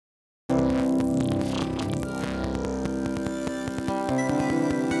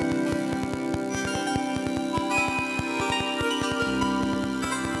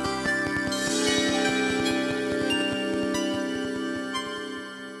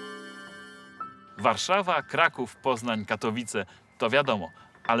Warszawa, Kraków, Poznań, Katowice, to wiadomo,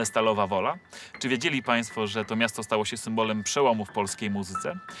 ale Stalowa Wola? Czy wiedzieli Państwo, że to miasto stało się symbolem przełomu w polskiej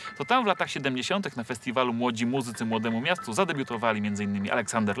muzyce? To tam w latach 70. na festiwalu Młodzi muzycy Młodemu Miastu zadebiutowali m.in.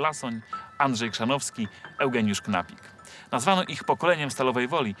 Aleksander Lasoń, Andrzej Chrzanowski, Eugeniusz Knapik. Nazwano ich Pokoleniem Stalowej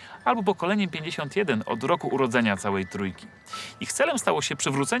Woli albo Pokoleniem 51 od roku urodzenia całej trójki. Ich celem stało się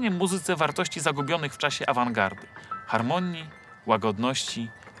przywrócenie muzyce wartości zagubionych w czasie awangardy – harmonii, łagodności,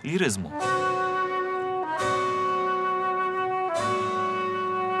 liryzmu.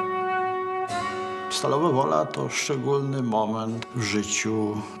 Stalowa Wola to szczególny moment w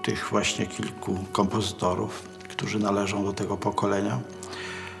życiu tych właśnie kilku kompozytorów, którzy należą do tego pokolenia.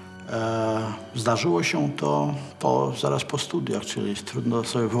 Zdarzyło się to zaraz po studiach, czyli trudno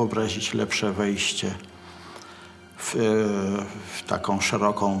sobie wyobrazić lepsze wejście w taką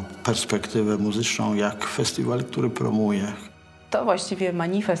szeroką perspektywę muzyczną, jak festiwal, który promuje. To właściwie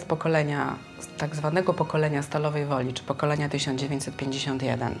manifest pokolenia, tak zwanego pokolenia Stalowej Woli, czy pokolenia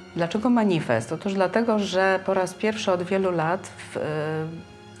 1951. Dlaczego manifest? Otóż dlatego, że po raz pierwszy od wielu lat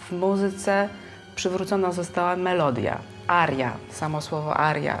w muzyce przywrócona została melodia, aria. Samo słowo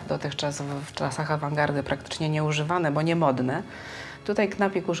aria, dotychczas w czasach awangardy praktycznie nieużywane, bo niemodne. Tutaj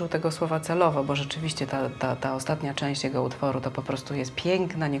Knapik użył tego słowa celowo, bo rzeczywiście ta ostatnia część jego utworu to po prostu jest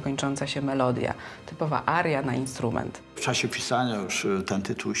piękna, niekończąca się melodia. Typowa aria na instrument. W czasie pisania już ten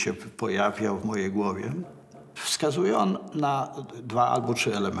tytuł się pojawiał w mojej głowie. Wskazuje on na 2 albo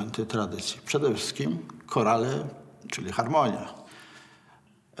 3 elementy tradycji. Przede wszystkim chorale, czyli harmonia.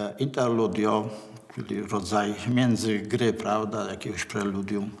 Interludio, czyli rodzaj międzygry, prawda, jakiegoś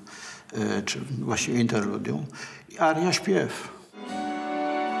preludium, czy właściwie interludium. I aria, śpiew.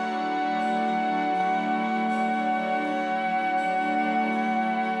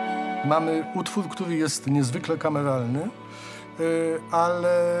 Mamy utwór, który jest niezwykle kameralny,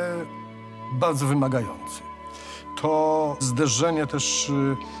 ale bardzo wymagający. To zderzenie też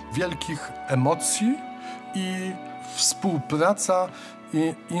wielkich emocji i współpraca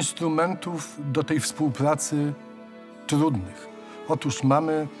instrumentów do tej współpracy trudnych. Otóż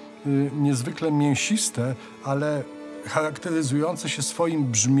mamy niezwykle mięsiste, ale charakteryzujące się swoim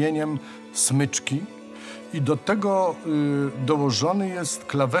brzmieniem smyczki. I do tego dołożony jest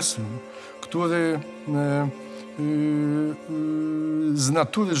klawesyn, który z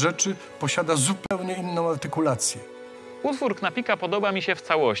natury rzeczy posiada zupełnie inną artykulację. Utwór Knapika podoba mi się w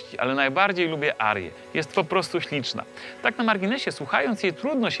całości, ale najbardziej lubię arię. Jest po prostu śliczna. Tak na marginesie, słuchając jej,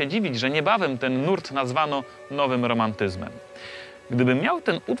 trudno się dziwić, że niebawem ten nurt nazwano nowym romantyzmem. Gdybym miał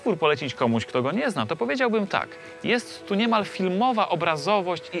ten utwór polecić komuś, kto go nie zna, to powiedziałbym tak. Jest tu niemal filmowa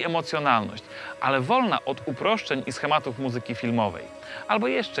obrazowość i emocjonalność, ale wolna od uproszczeń i schematów muzyki filmowej. Albo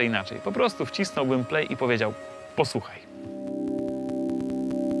jeszcze inaczej, po prostu wcisnąłbym play i powiedział: posłuchaj.